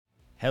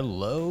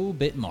Hello,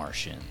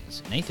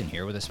 Bitmartians. Nathan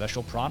here with a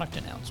special product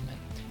announcement.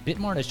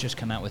 Bitmart has just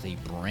come out with a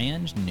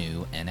brand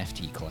new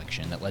NFT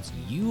collection that lets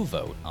you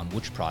vote on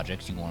which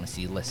projects you want to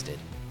see listed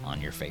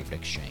on your favorite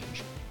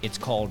exchange. It's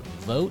called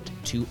Vote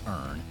to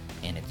Earn,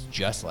 and it's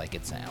just like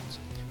it sounds.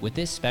 With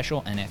this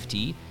special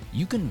NFT,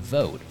 you can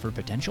vote for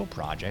potential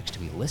projects to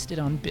be listed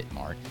on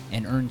Bitmart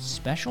and earn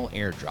special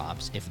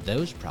airdrops if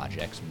those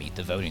projects meet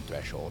the voting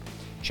threshold.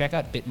 Check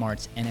out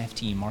Bitmart's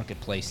NFT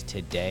marketplace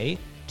today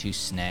to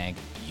snag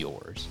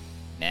yours.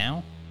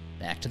 Now,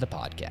 back to the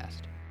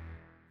podcast.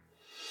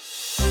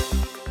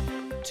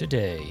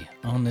 Today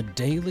on the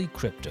Daily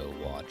Crypto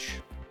Watch,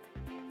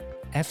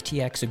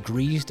 FTX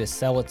agrees to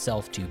sell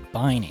itself to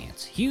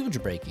Binance.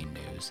 Huge breaking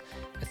news.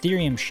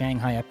 Ethereum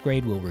Shanghai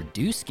upgrade will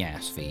reduce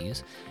gas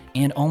fees,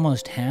 and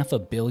almost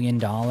 $500 million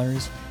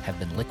have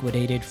been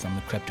liquidated from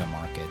the crypto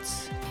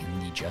markets in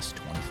the just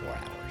 24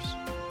 hours.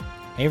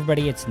 Hey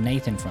everybody, it's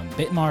Nathan from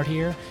Bitmart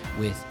here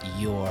with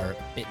your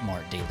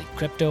Bitmart Daily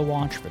Crypto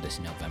Watch for this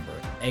November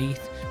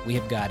 8th. We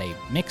have got a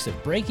mix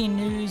of breaking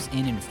news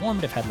and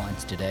informative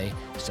headlines today,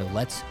 so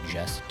let's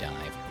just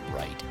dive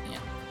right in.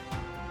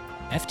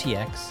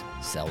 FTX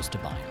sells to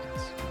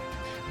Binance.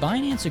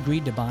 Binance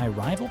agreed to buy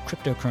rival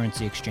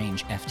cryptocurrency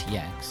exchange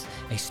FTX,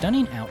 a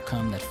stunning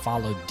outcome that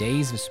followed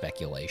days of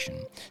speculation,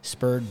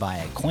 spurred by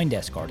a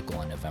CoinDesk article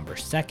on November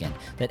 2nd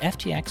that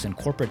FTX and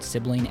corporate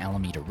sibling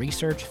Alameda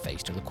Research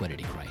faced a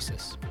liquidity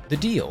crisis. The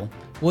deal,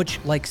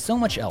 which, like so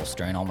much else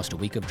during almost a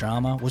week of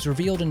drama, was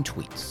revealed in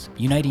tweets,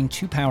 uniting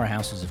two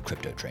powerhouses of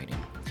crypto trading.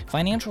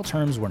 Financial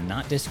terms were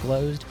not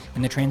disclosed,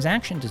 and the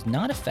transaction does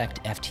not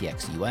affect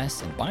FTX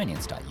US and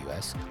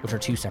Binance.US, which are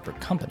two separate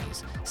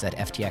companies, said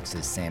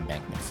FTX's Sam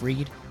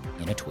Bankman-Fried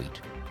in a tweet.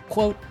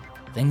 Quote,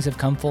 "Things have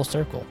come full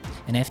circle,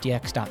 and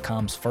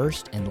FTX.com's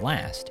first and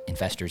last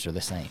investors are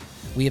the same.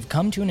 We have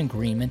come to an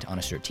agreement on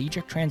a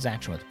strategic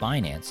transaction with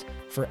Binance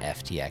for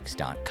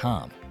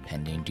FTX.com,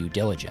 pending due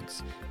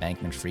diligence,"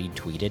 Bankman-Fried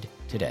tweeted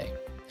today.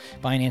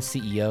 Binance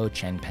CEO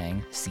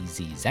Changpeng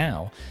CZ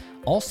Zhao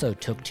also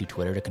took to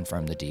Twitter to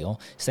confirm the deal,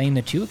 saying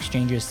the two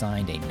exchanges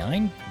signed a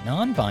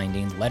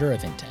non-binding letter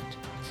of intent.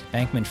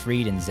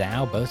 Bankman-Fried and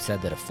Zhao both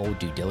said that a full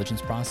due diligence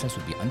process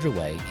would be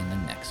underway in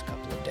the next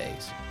couple of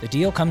days. The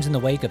deal comes in the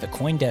wake of a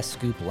CoinDesk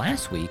scoop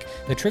last week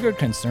that triggered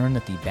concern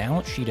that the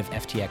balance sheet of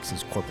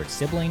FTX's corporate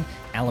sibling,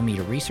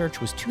 Alameda Research,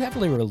 was too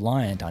heavily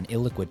reliant on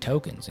illiquid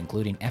tokens,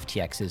 including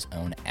FTX's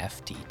own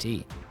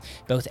FTT.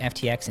 Both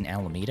FTX and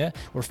Alameda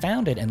were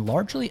founded and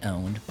largely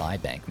owned by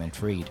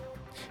Bankman-Fried.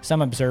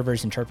 Some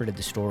observers interpreted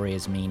the story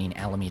as meaning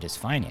Alameda's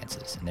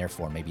finances, and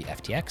therefore maybe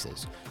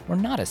FTX's, were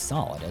not as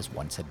solid as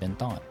once had been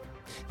thought.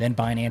 Then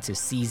Binance's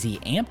CZ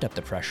amped up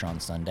the pressure on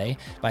Sunday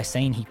by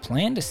saying he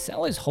planned to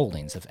sell his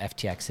holdings of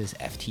FTX's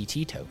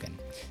FTT token,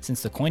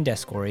 since the CoinDesk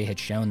story had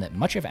shown that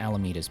much of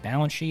Alameda's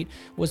balance sheet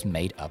was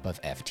made up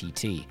of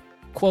FTT.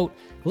 Quote,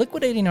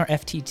 "Liquidating our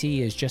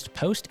FTT is just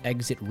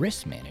post-exit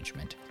risk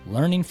management.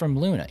 Learning from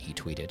Luna," he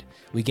tweeted.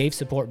 "We gave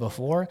support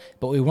before,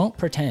 but we won't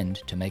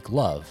pretend to make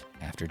love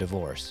after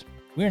divorce.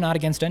 We are not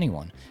against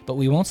anyone, but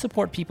we won't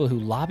support people who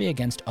lobby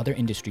against other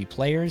industry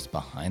players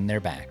behind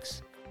their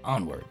backs.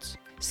 Onwards."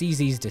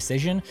 CZ's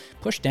decision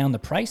pushed down the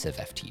price of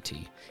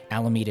FTT.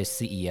 Alameda's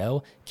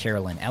CEO,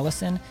 Carolyn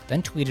Ellison,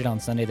 then tweeted on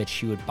Sunday that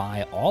she would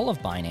buy all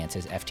of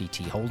Binance's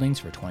FTT holdings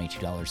for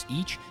 $22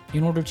 each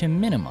in order to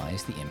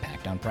minimize the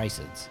impact on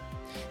prices.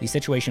 The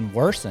situation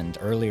worsened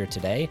earlier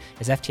today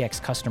as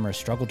FTX customers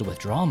struggled to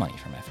withdraw money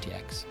from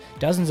FTX.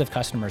 Dozens of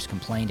customers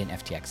complained in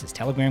FTX's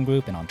Telegram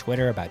group and on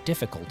Twitter about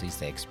difficulties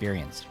they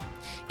experienced.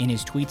 In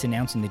his tweets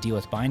announcing the deal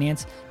with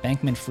Binance,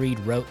 Bankman-Fried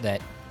wrote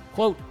that,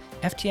 quote,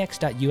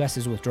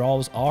 "FTX.US's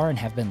withdrawals are and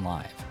have been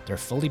live. They're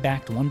fully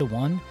backed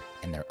one-to-one,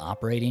 and they're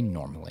operating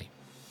normally."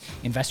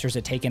 Investors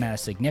had taken out a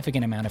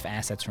significant amount of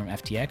assets from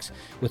FTX,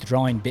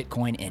 withdrawing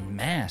Bitcoin en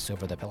masse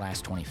over the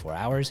last 24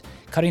 hours,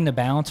 cutting the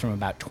balance from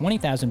about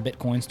 20,000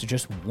 Bitcoins to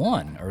just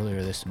one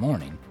earlier this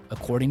morning,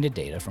 according to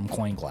data from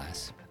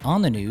CoinGlass.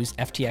 On the news,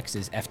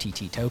 FTX's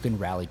FTT token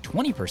rallied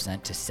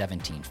 20% to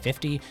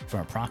 $17.50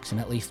 from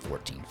approximately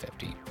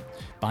 $14.50.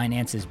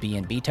 Binance's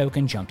BNB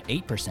token jumped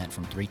 8%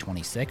 from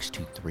 $326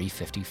 to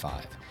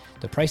 $355.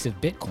 The price of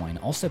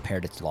Bitcoin also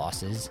pared its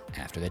losses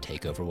after the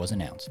takeover was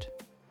announced.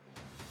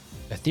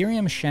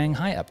 Ethereum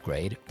Shanghai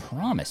upgrade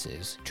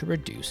promises to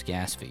reduce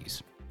gas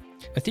fees.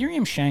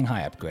 Ethereum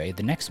Shanghai upgrade,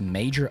 the next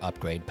major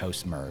upgrade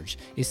post-merge,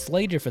 is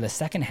slated for the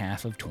second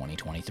half of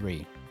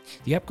 2023.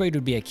 The upgrade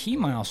would be a key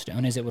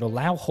milestone as it would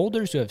allow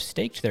holders who have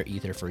staked their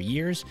Ether for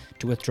years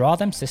to withdraw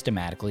them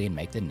systematically and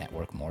make the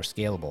network more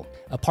scalable.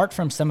 Apart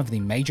from some of the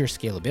major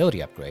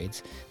scalability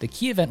upgrades, the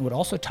key event would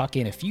also tuck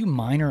in a few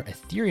minor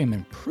Ethereum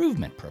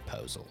improvement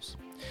proposals.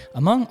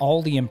 Among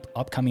all the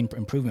upcoming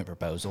improvement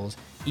proposals,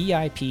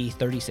 EIP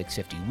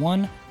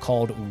 3651,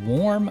 called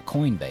Warm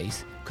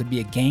Coinbase, could be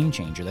a game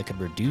changer that could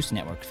reduce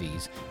network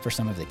fees for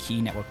some of the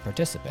key network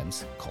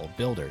participants, called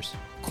builders.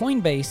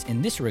 Coinbase,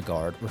 in this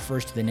regard,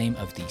 refers to the name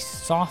of the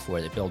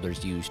software that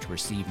builders use to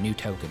receive new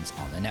tokens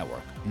on the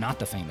network, not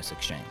the famous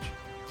exchange.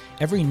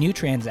 Every new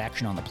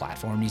transaction on the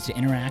platform needs to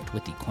interact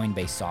with the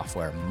Coinbase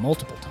software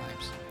multiple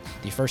times.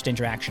 The first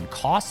interaction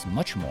costs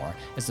much more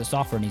as the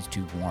software needs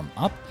to warm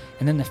up,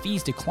 and then the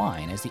fees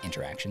decline as the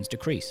interactions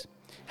decrease.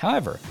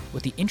 However,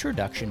 with the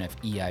introduction of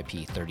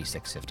EIP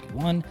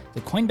 3651,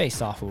 the Coinbase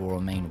software will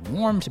remain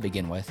warm to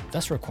begin with,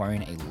 thus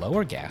requiring a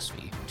lower gas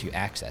fee to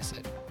access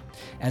it.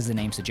 As the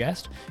name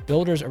suggests,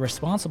 builders are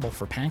responsible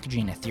for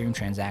packaging Ethereum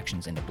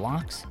transactions into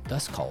blocks,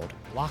 thus called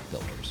block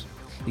builders.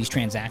 These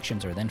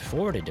transactions are then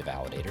forwarded to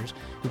validators,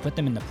 who put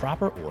them in the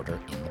proper order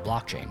in the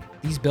blockchain.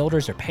 These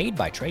builders are paid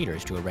by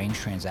traders to arrange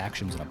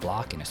transactions in a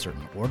block in a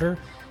certain order,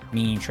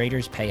 meaning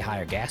traders pay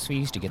higher gas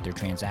fees to get their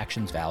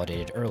transactions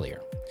validated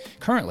earlier.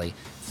 Currently,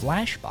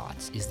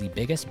 Flashbots is the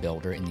biggest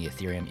builder in the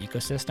Ethereum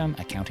ecosystem,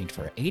 accounting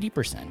for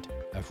 80%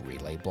 of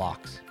relay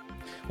blocks.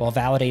 While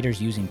validators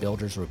using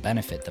builders will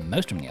benefit the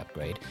most from the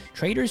upgrade,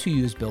 traders who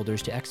use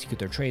builders to execute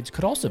their trades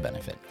could also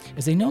benefit,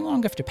 as they no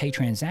longer have to pay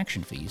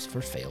transaction fees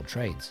for failed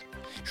trades.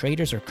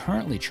 Traders are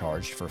currently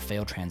charged for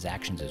failed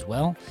transactions as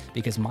well,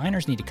 because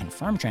miners need to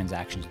confirm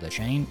transactions of the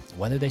chain,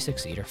 whether they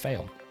succeed or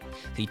fail.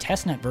 The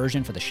testnet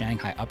version for the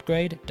Shanghai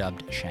upgrade,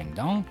 dubbed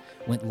Shangdong,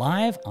 went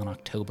live on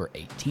October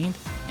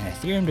 18th, and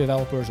Ethereum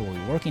developers will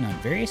be working on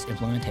various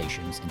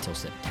implementations until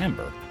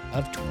September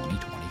of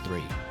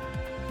 2023.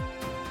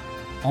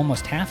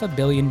 Almost $500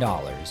 million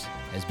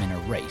has been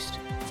erased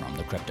from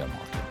the crypto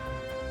market.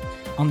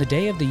 On the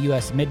day of the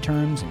US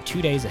midterms and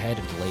 2 days ahead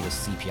of the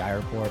latest CPI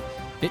report,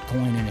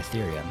 Bitcoin and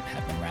Ethereum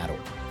have been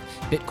rattled.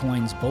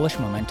 Bitcoin's bullish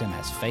momentum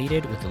has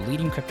faded, with the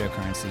leading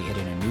cryptocurrency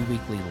hitting a new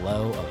weekly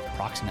low of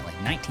approximately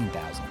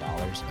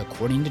 $19,000,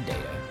 according to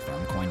data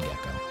from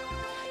CoinGecko.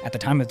 At the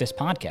time of this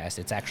podcast,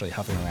 it's actually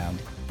hovering around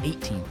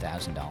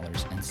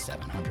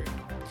 $18,700.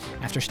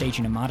 After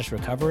staging a modest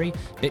recovery,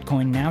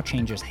 Bitcoin now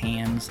changes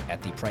hands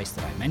at the price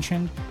that I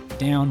mentioned,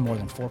 down more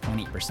than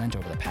 4.8%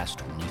 over the past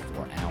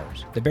 24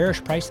 hours. The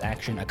bearish price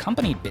action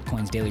accompanied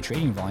Bitcoin's daily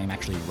trading volume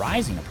actually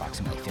rising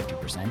approximately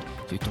 50%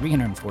 to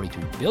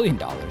 $343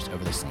 billion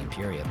over the same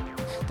period.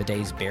 The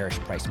day's bearish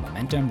price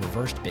momentum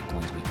reversed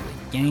Bitcoin's weekly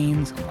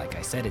gains, and like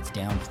I said, it's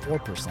down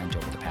 4%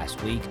 over the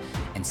past week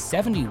and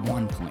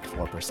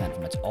 71.4%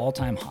 from its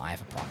all-time high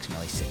of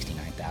approximately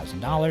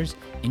 $69,000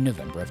 in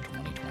November of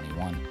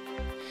 2021.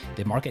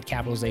 The market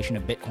capitalization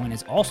of Bitcoin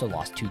has also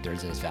lost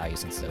 2/3 of its value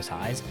since those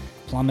highs,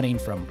 plummeting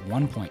from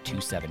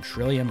 $1.27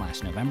 trillion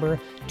last November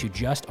to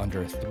just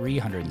under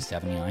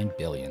 $379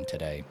 billion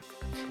today.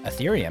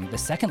 Ethereum, the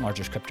second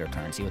largest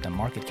cryptocurrency with a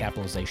market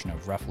capitalization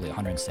of roughly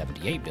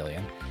 $178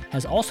 billion,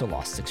 has also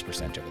lost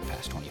 6% over the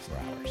past 24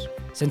 hours.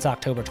 Since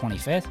October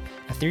 25th,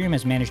 Ethereum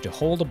has managed to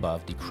hold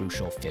above the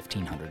crucial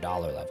 $1,500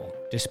 level.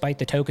 Despite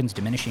the token's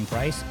diminishing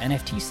price,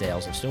 NFT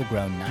sales have still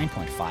grown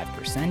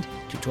 9.5%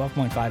 to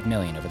 12.5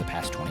 million over the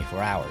past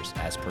 24 hours,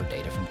 as per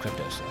data from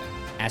CryptoSlam.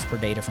 As per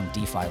data from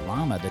DeFi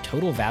Llama, the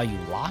total value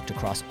locked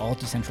across all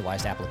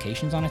decentralized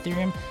applications on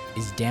Ethereum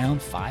is down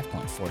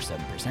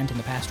 5.47% in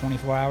the past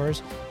 24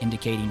 hours,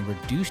 indicating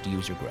reduced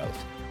user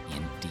growth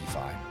in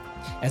DeFi.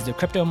 As the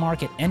crypto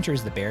market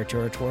enters the bear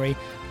territory,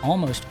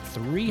 almost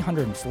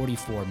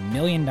 $344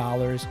 million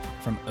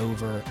from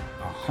over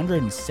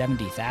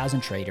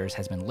 170,000 traders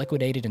has been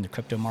liquidated in the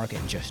crypto market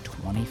in just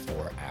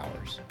 24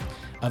 hours.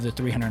 Of the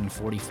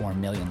 344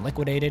 million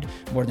liquidated,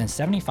 more than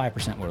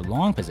 75% were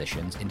long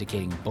positions,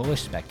 indicating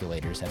bullish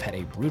speculators have had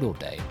a brutal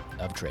day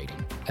of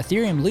trading.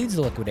 Ethereum leads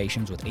the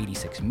liquidations with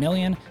 86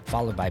 million,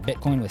 followed by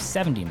Bitcoin with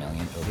 70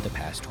 million over the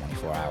past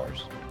 24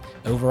 hours.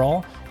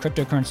 Overall,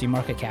 cryptocurrency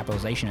market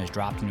capitalization has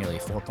dropped nearly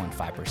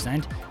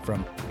 4.5%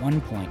 from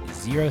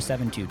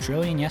 $1.072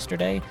 trillion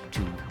yesterday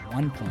to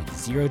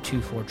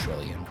 $1.024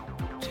 trillion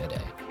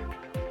today.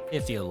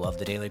 If you love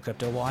the Daily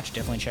Crypto Watch,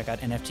 definitely check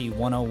out NFT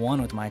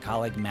 101 with my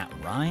colleague Matt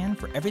Ryan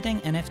for everything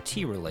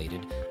NFT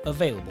related,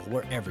 available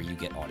wherever you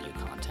get audio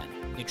content.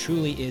 It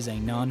truly is a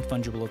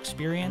non-fungible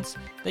experience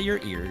that your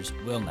ears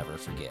will never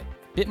forget.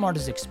 Bitmart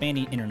is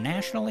expanding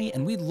internationally,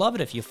 and we'd love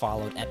it if you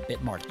followed at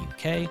Bitmart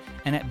UK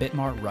and at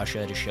Bitmart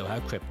Russia to show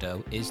how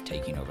crypto is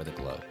taking over the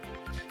globe.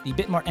 The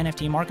Bitmart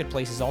NFT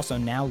marketplace is also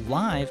now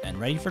live and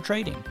ready for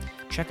trading.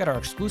 Check out our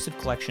exclusive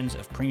collections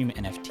of premium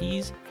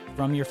NFTs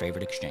from your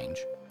favorite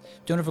exchange.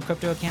 Don't have a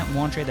crypto account and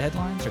want to trade the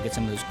headlines or get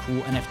some of those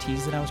cool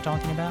NFTs that I was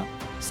talking about?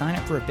 Sign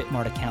up for a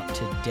Bitmart account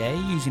today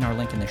using our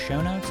link in the show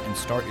notes and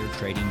start your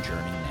trading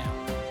journey now.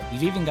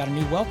 We've even got a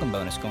new welcome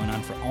bonus going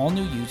on for all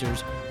new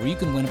users where you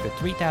can win up to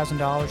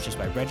 $3,000 just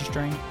by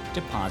registering,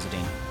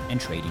 depositing, and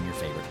trading your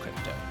favorite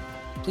crypto.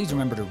 Please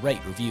remember to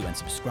rate, review, and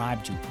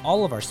subscribe to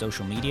all of our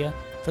social media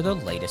for the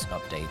latest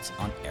updates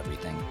on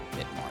everything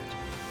Bitmart.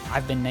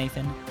 I've been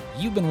Nathan,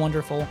 you've been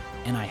wonderful,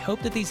 and I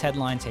hope that these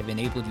headlines have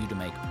enabled you to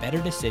make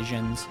better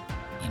decisions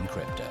in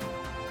crypto.